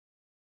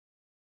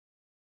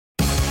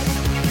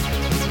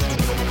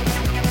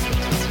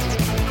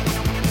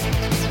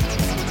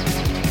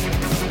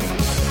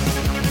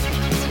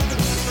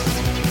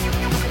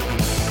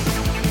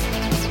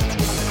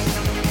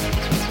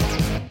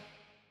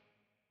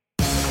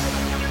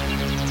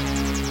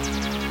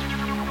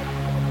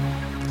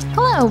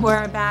Hello,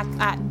 we're back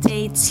at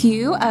day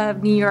 2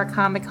 of New York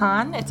Comic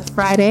Con. It's a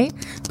Friday,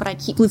 but I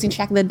keep losing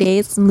track of the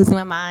days, so I'm losing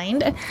my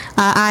mind.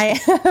 I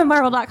am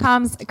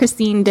Marvel.com's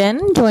Christine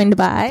Din, joined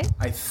by...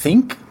 I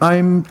think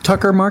I'm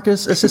Tucker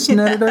Marcus,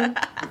 assistant editor.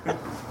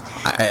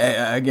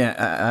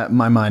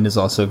 My mind is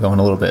also going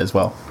a little bit as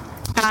well.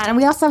 And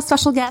we also have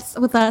special guests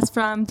with us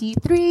from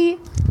D3.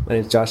 My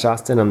name is Josh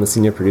Austin. I'm the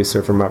senior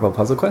producer for Marvel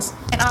Puzzle Quest.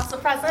 And also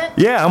present.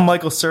 Yeah, I'm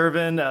Michael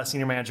Servin,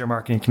 senior manager of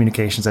marketing and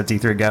communications at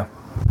D3 Go.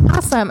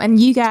 Awesome. And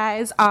you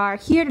guys are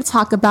here to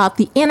talk about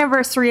the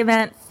anniversary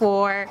event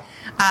for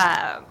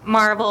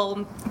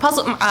Marvel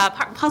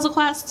Puzzle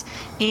Quest.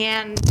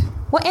 And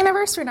what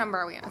anniversary number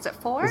are we on? Is it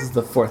 4? This is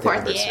the fourth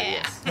anniversary,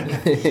 yes.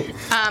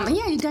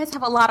 Yeah, you guys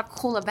have a lot of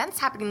cool events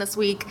happening this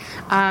week,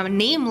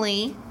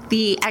 namely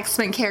the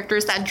X-Men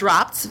characters that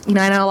dropped. You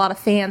know, I know a lot of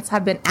fans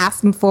have been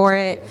asking for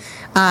it.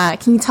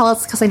 Can you tell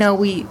us, because I know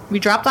we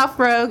dropped off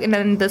Rogue, and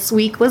then this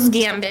week was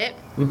Gambit.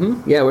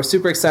 Mm-hmm. Yeah, we're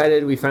super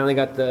excited. We finally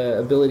got the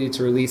ability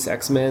to release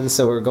X-Men,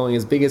 so we're going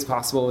as big as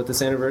possible with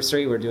this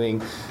anniversary. We're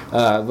doing,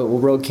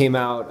 Rogue came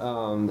out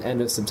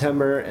end of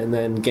September, and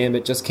then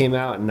Gambit just came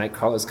out, and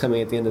Nightcrawler's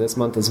coming at the end of this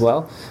month as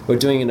well. We're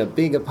doing a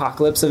big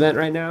Apocalypse event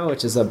right now,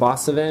 which is a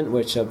boss event,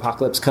 which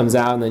Apocalypse comes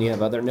out, and then you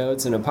have other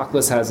nodes, and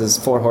Apocalypse has his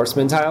 4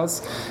 Horseman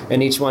tiles,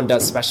 and each one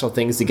does special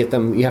things to get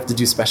them. You have to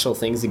do special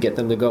things to get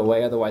them to go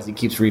away, otherwise he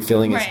keeps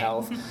refilling his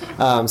health.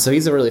 So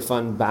he's a really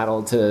fun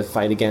battle to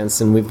fight against,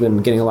 and we've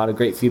been getting a lot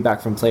of great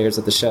feedback from players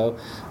at the show.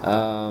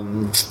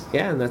 And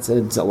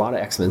it's a lot of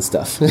X-Men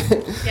stuff.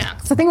 Yeah,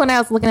 so I think when I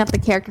was looking at the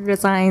character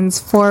designs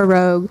for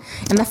Rogue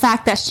and the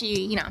fact that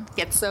she,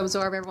 gets to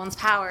absorb everyone's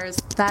powers,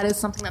 that is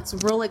something that's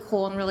really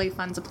cool and really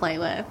fun to play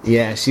with.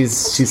 Yeah, she's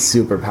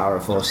super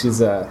powerful. She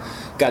can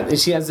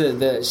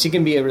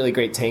be a really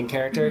great tank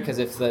character, because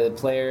if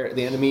the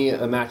enemy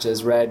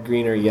matches red,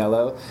 green, or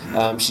yellow,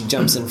 she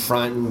jumps in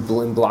front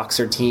and blocks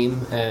her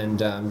team,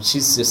 and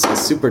she's just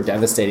super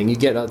devastating. You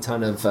get a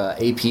ton of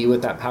AP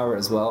with that power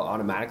as well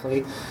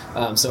automatically.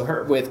 So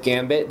her with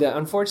Gambit,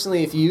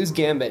 unfortunately, if you use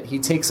Gambit, he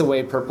takes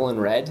away purple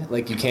and red.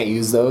 Like, you can't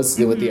use those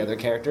with the other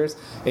characters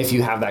if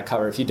you have that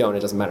cover. If you don't, it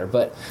doesn't matter.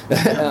 But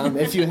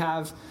if you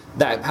have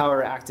that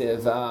power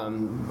active,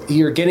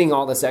 you're getting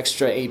all this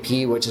extra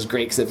AP, which is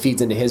great because it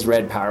feeds into his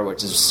red power,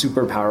 which is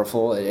super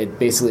powerful. It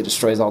basically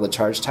destroys all the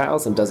charge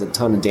tiles and does a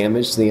ton of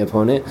damage to the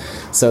opponent.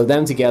 So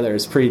them together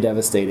is pretty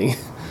devastating.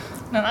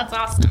 No, that's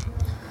awesome.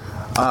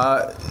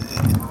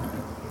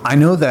 I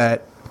know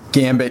that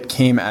Gambit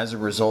came as a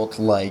result,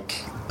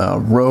 like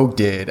Rogue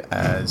did,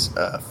 as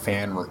a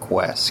fan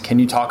request. Can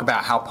you talk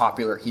about how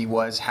popular he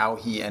was, how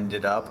he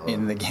ended up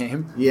in the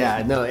game?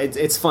 Yeah, no,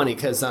 it's funny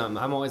because I'm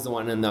always the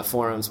one in the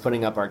forums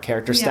putting up our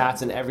character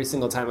stats, and every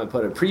single time I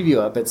put a preview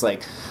up, it's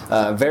like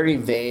very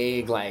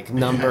vague, like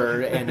number,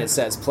 and it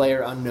says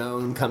player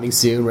unknown, coming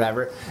soon,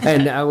 whatever.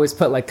 And I always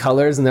put like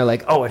colors, and they're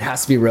like, oh, it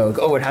has to be Rogue,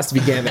 oh, it has to be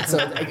Gambit. So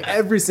like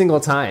every single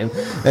time,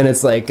 and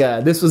it's like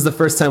this was the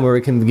first time where we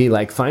can be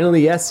like,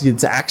 finally, yes,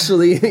 it's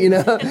actually,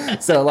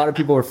 So a lot of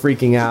people were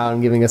freaking out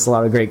and giving us a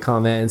lot of great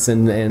comments,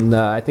 and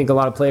I think a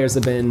lot of players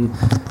have been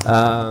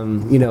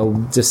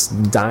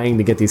just dying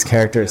to get these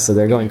characters, so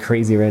they're going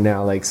crazy right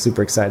now, like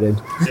super excited.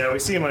 Yeah, we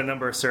see them on a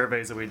number of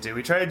surveys that we do.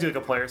 We try to do like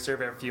a player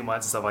survey every few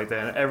months and stuff like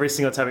that, and every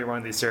single time we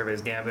run these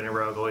surveys, Gambit and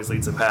Rogue always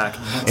leads the pack.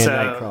 And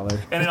Nightcrawler.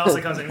 And it also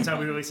comes anytime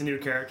we release a new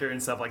character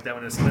and stuff like that,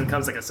 when it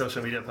comes like a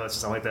social media post or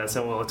something like that,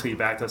 someone will tweet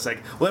back to us like,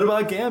 what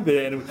about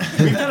Gambit? And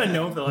we've kind of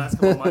known for the last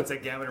couple of months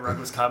that Gambit and Rogue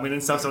was coming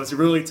and stuff, so it's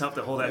really tough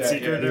to hold that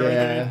secret and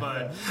everything,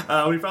 but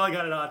we probably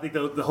got it on. I think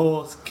the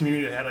whole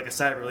community had like a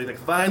sigh of relief, like,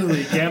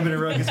 finally, Gambit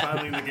and Rogue is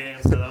finally in the game,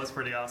 so that was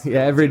pretty awesome.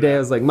 Yeah, every day I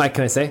was like, Mike,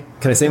 can I say,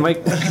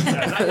 Mike?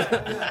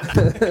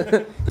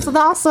 So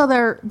also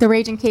the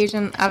Raging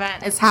Cajun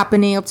event is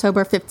happening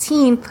October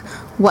 15th.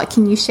 What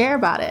can you share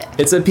about it?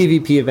 It's a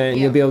PvP event.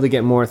 You'll be able to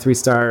get more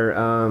 3-star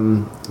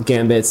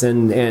Gambits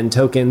and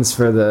tokens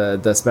for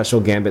the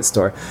special Gambit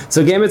store.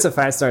 So Gambit's a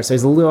 5-star, so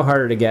he's a little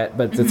harder to get,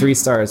 but the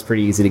 3-star is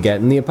pretty easy to get.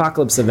 In the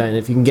Apocalypse event,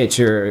 if you can get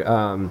your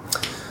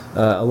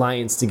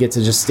Alliance to get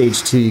to just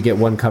stage 2, you get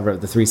 1 cover of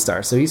the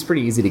 3-star, so he's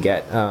pretty easy to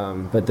get,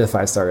 but the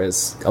 5-star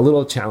is a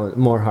little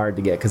more hard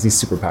to get because he's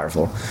super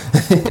powerful.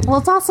 Well,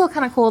 it's also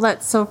kind of cool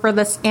that for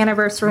this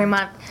anniversary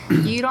month,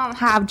 you don't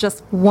have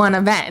just one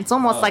event. It's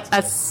almost like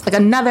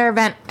another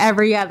event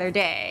every other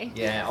day.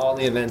 Yeah, all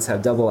the events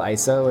have double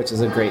ISO, which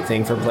is a great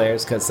thing for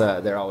players because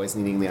they're always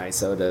needing the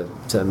ISO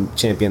to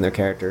champion their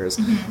characters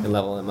and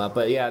level them up.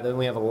 But yeah, then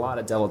we have a lot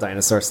of Devil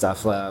Dinosaur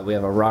stuff. We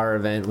have a RAR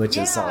event, which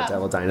is all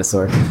Devil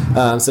Dinosaur.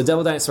 So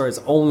Devil Dinosaur is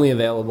only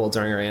available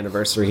during our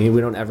anniversary.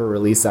 We don't ever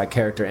release that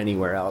character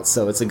anywhere else,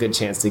 so it's a good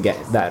chance to get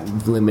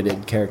that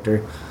limited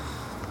character.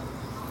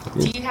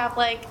 Do you have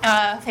like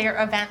a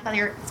favorite event that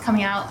you're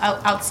coming out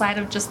outside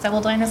of just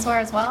Devil Dinosaur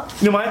as well?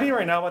 My opinion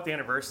right now about the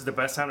anniversary is the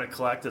best time to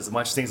collect as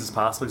much things as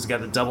possible because you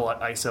got the double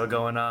ISO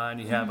going on.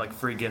 You have like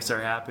free gifts that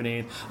are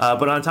happening.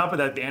 But on top of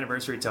that, the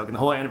anniversary token, the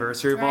whole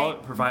anniversary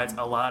vault provides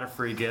a lot of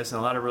free gifts and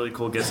a lot of really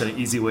cool gifts at an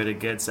easy way to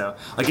get. So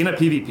like in a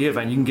PvP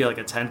event, you can get like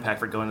a 10-pack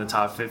for going to the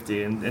top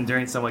 50. And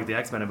during some like the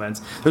X-Men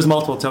events, there's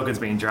multiple tokens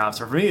being dropped.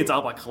 So for me, it's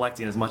all about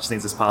collecting as much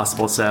things as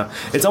possible. So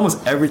it's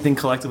almost everything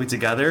collectively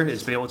together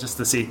is be able just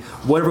to see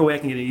whatever way I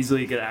can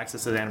easily get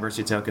access to the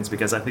anniversary tokens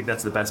because I think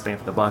that's the best bang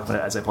for the buck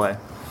as I play.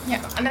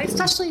 Yeah, and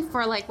especially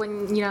for like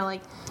when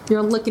like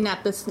you're looking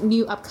at this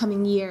new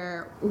upcoming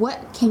year,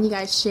 what can you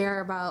guys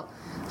share about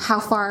how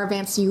far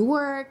advanced you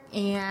work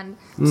and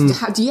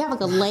do you have like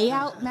a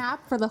layout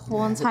map for the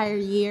whole entire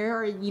year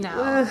or and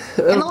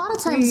a lot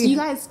of times you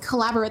guys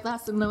collaborate with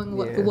us in knowing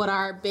what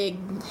our big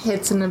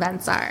hits and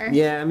events are.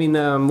 Yeah, I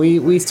mean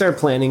we start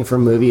planning for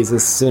movies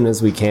as soon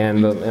as we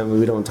can, but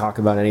we don't talk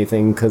about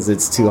anything because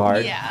it's too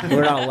hard.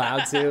 We're not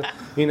allowed to,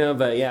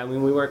 but yeah, I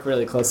mean we work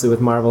really closely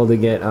with Marvel to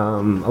get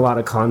a lot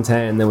of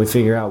content, and then we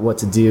figure out what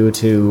to do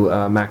to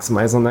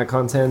maximize on that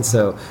content.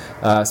 So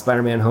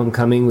Spider-Man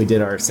Homecoming, we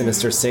did our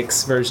Sinister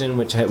Six version,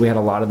 which we had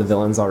a lot of the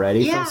villains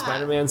already from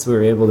Spider-Man, so we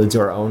were able to do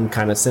our own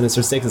kind of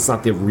Sinister Six. It's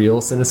not the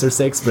real Sinister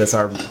Six, but it's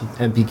our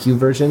MPQ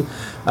version.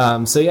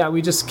 So yeah,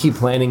 we just keep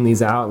planning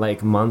these out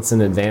like months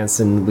in advance,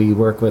 and we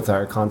work with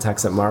our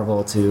contacts at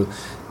Marvel to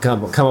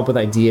come up with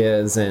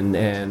ideas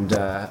and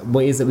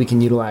ways that we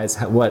can utilize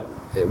what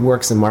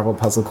works in Marvel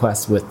Puzzle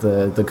Quest with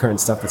the current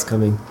stuff that's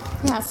coming.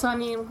 Yeah, so I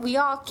mean, we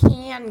all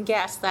can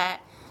guess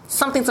that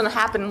something's going to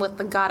happen with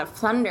the God of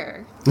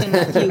Thunder in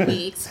a few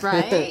weeks,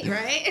 right?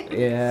 Right?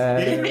 Yeah.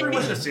 You can pretty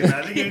much assume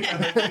that. I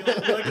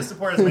think we like to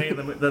support as many of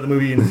the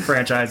movie and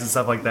franchise and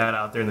stuff like that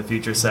out there in the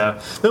future. So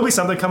there'll be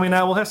something coming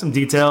out. We'll have some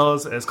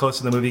details as close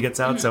to the movie gets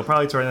out. So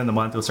probably toward the end of the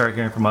month, you'll start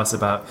hearing from us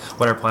about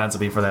what our plans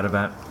will be for that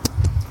event.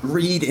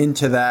 Read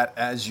into that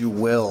as you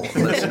will,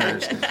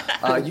 listeners.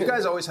 You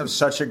guys always have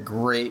such a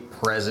great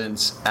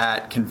presence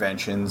at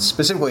conventions,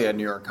 specifically at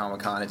New York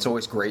Comic Con. It's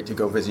always great to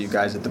go visit you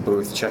guys at the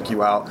booth, check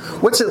you out.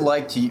 What's it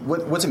like to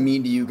what's it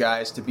mean to you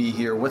guys to be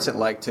here? What's it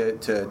like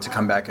to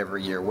come back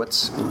every year?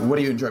 What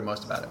do you enjoy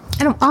most about it?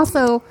 And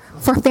also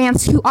for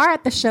fans who are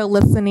at the show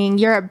listening,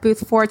 you're at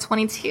booth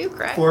 422,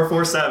 correct?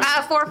 447.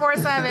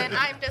 447.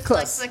 I'm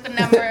just like the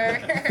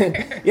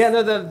number. Yeah,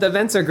 no, the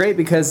events are great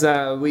because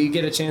we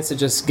get a chance to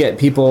just get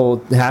people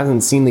who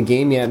haven't seen the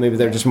game yet. Maybe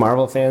they're just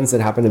Marvel fans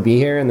that happen to be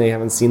here and they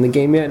haven't seen the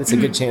game yet. It's a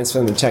good chance for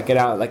them to check it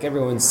out. Like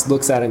everyone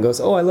looks at it and goes,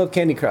 "Oh, I love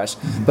Candy Crush,"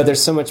 but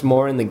there's so much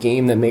more in the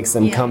game that makes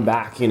them come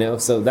back.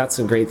 So that's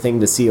a great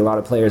thing to see. A lot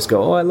of players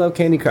go, "Oh, I love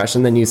Candy Crush,"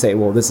 and then you say,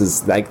 "Well, this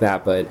is like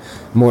that, but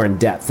more in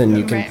depth, and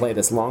you can play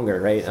this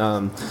longer, right?"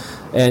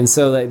 And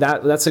so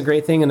that's a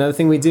great thing. Another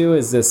thing we do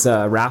is this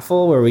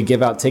raffle where we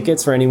give out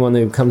tickets for anyone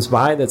who comes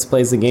by that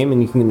plays the game,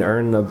 and you can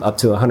earn up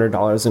to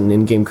 $100 in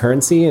in-game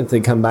currency if they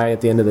come by at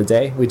the end of the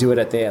day. We do it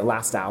at the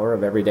last hour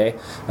of every day.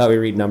 We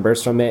read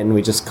numbers from it, and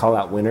we just call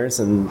out winners,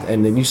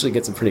 and it usually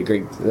gets a pretty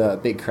great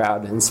big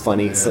crowd, and it's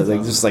funny. Yeah, so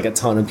there's just like a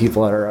ton of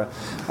people at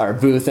our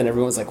booth, and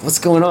everyone's like, "What's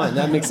going on?"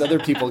 That makes other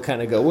people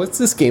kind of go, "What's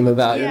this game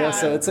about?"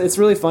 So it's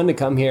really fun to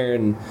come here,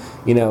 and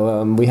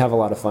we have a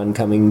lot of fun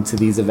coming to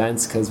these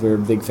events because we're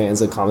big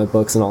fans of comic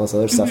books and all this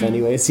other stuff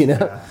anyways. The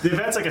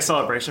event's like a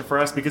celebration for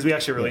us because we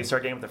actually released our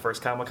game at the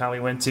first Comic-Con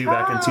we went to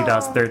back in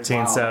 2013.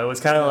 Wow. So it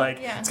was kind of like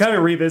it's kind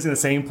of revisiting the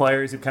same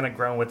players who've kind of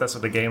grown with us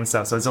with the game and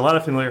stuff. So it's a lot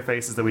of familiar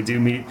faces that we do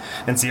meet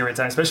and see every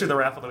time, especially the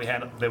raffle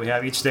that we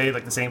have each day.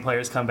 Like the same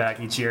players come back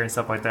each year and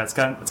stuff like that. It's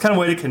kind of a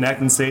way to connect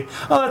and say,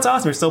 "Oh, that's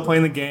awesome! You're still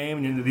playing the game,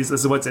 and this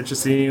is what's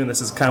interesting you, and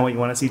this is kind of what you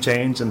want to see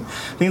change and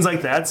things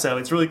like that." So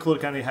it's really cool to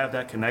kind of have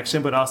that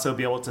connection, but also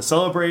be able to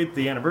celebrate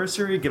the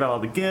anniversary, give out all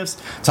the gifts,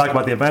 talk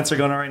about the events that are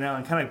going on right now,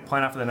 and kind of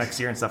plan out for the next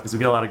year and stuff because we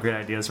get a lot of great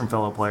ideas from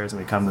fellow players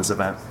when we come to this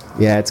event.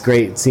 Yeah, it's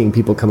great seeing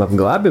people come up and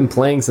go, "I've been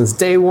playing since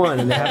day one,"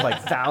 and they have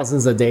like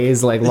thousands of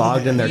days like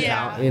logged in their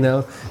account.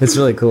 It's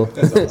really cool.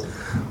 That's awesome.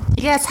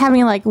 You guys have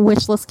any like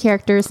wish list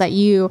characters that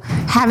you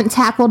haven't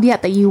tackled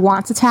yet that you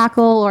want to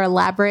tackle or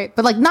elaborate,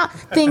 but like not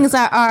things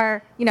that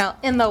are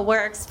in the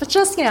works, but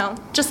just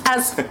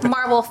as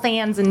Marvel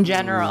fans in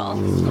general?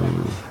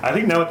 I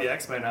think now with the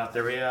X-Men out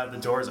there, we have the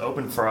doors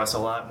open for us a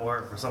lot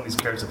more for some of these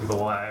characters that people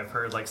want. I've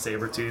heard like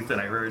Sabretooth,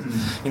 and I heard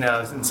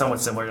and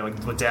somewhat similar to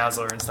like with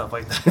Dazzler and stuff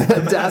like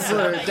that.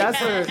 Dazzler.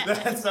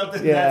 That's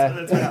something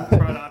that's been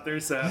brought out there.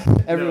 So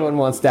everyone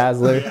wants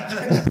Dazzler.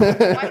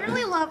 Well, I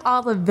really love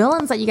all the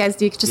villains that you guys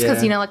do, just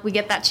because like we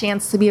get that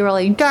chance to be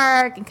really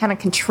dark and kind of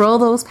control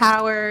those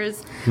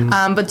powers.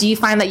 But do you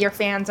find that your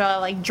fans are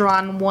like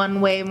drawn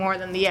one way more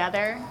than the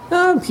other?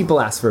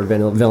 People ask for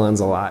villains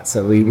a lot,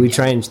 so we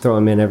try and throw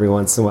them in every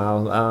once in a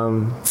while.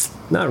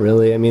 Not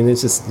really. I mean,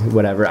 it's just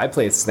whatever. I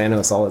play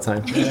Thanos all the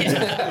time.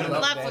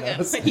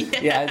 Lots of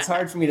good. Yeah, it's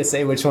hard for me to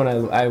say which one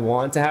I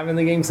want to have in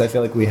the game because I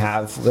feel like we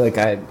have, like,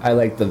 I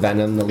like the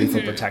Venom, the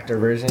Lethal Protector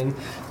version.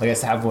 Like, I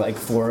have like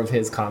 4 of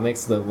his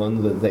comics, the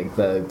one with like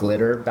the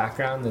glitter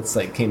background that's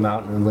like came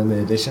out in a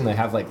limited edition. I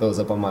have like those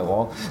up on my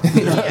wall.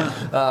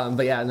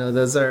 But yeah, no,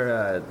 those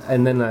are,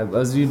 and then I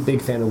was a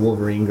big fan of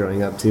Wolverine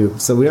growing up too.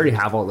 So we already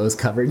have all those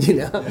covered, you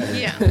know?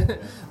 Yeah.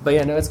 But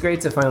yeah, no, it's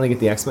great to finally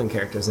get the X-Men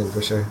characters in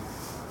for sure.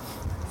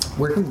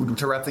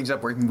 To wrap things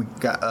up, where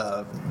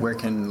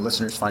can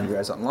listeners find you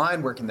guys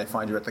online? Where can they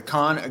find you at the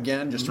con?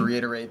 Again, just to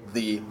reiterate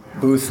the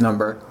booth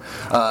number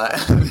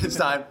this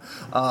time.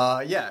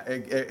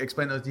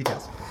 Explain those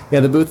details. Yeah,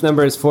 the booth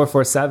number is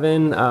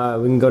 447. You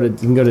can go to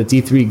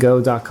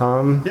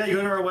d3go.com. Yeah, you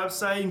go to our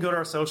website, you can go to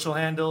our social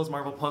handles,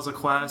 Marvel Puzzle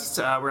Quest.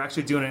 We're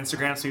actually doing an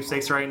Instagram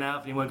sweepstakes right now.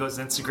 If anyone goes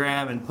to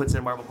Instagram and puts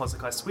in Marvel Puzzle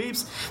Quest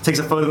sweeps, takes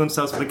a photo of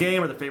themselves for the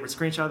game or their favorite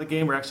screenshot of the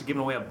game, we're actually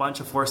giving away a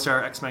bunch of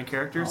 4-star X-Men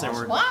characters. And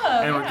we're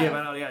giving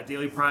out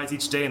daily prize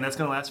each day, and that's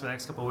going to last for the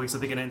next couple of weeks. I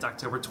think it ends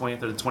October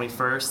 20th or the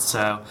 21st.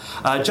 So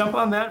jump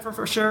on that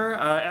for sure.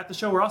 At the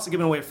show, we're also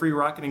giving away a free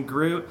Rocket and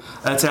Groot.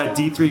 That's at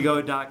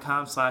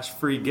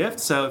d3go.com/free gift.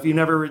 So if you've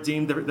never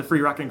redeemed the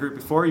free Rocket and Groot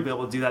before, you'll be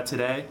able to do that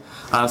today.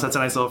 So that's a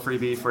nice little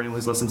freebie for anyone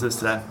who's listening to this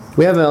today.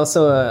 We have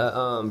also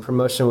a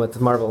promotion with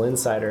Marvel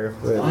Insider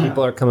where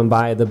people are coming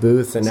by the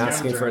booth and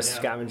asking for a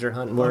scavenger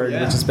hunt word,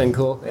 which has been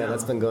cool. Yeah,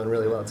 that's been going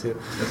really well too.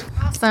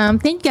 Awesome.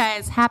 Thank you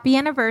guys. Happy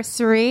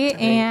anniversary.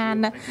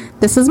 And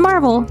this is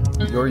Marvel.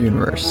 Your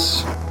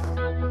universe.